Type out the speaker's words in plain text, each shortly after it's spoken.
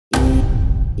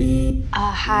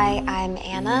Hi, I'm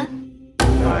Anna.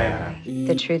 Hi, Anna.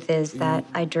 The truth is that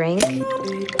I drink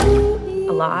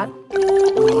a lot,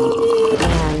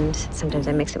 and sometimes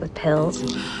I mix it with pills.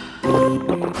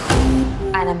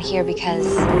 And I'm here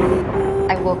because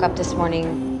I woke up this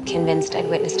morning convinced I'd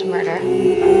witnessed a murder.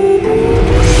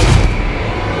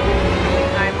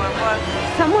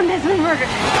 911. Someone has been murdered.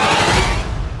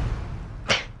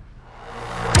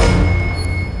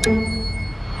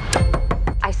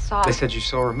 I saw... They said you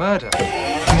saw a murder. She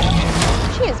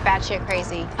is batshit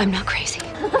crazy. I'm not crazy.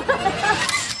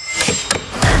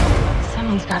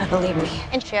 Someone's gotta believe me.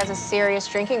 And she has a serious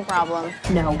drinking problem.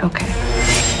 No. Okay.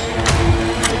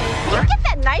 You get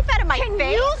that knife out of my face! Can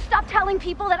you stop telling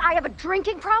people that I have a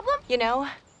drinking problem? You know,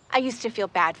 I used to feel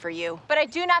bad for you. But I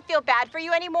do not feel bad for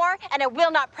you anymore, and I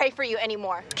will not pray for you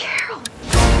anymore. Carol.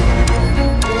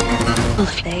 Well,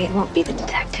 if they won't be the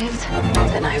detectives,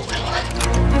 then I will.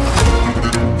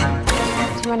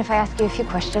 Do you mind if I ask you a few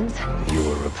questions?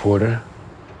 You a reporter?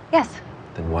 Yes.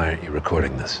 Then why aren't you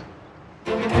recording this?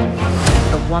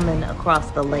 A Woman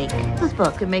Across the Lake. This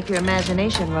book could make your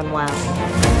imagination run wild.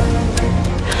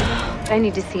 I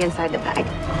need to see inside the bag.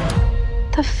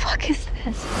 The fuck is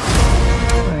this?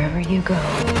 Wherever you go,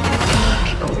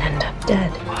 people end up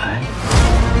dead. What?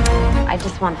 I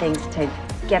just want things to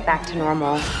get back to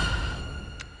normal.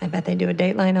 I bet they do a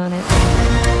Dateline on it.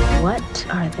 What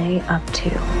are they up to?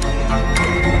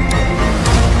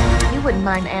 You wouldn't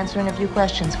mind answering a few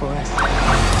questions for us.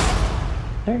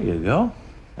 There you go.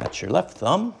 That's your left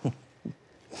thumb.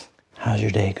 How's your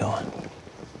day going?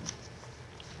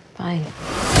 Fine.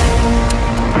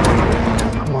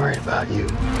 I'm worried about you.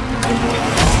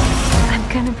 I'm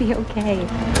gonna be okay.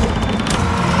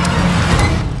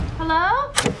 Hello?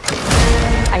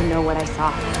 I know what I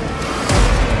saw.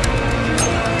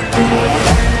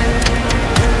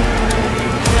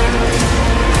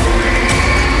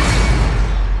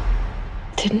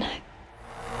 Didn't I?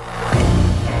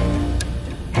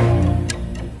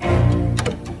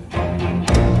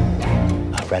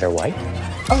 Red or white?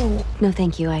 Oh, no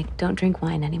thank you. I don't drink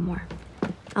wine anymore.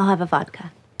 I'll have a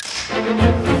vodka.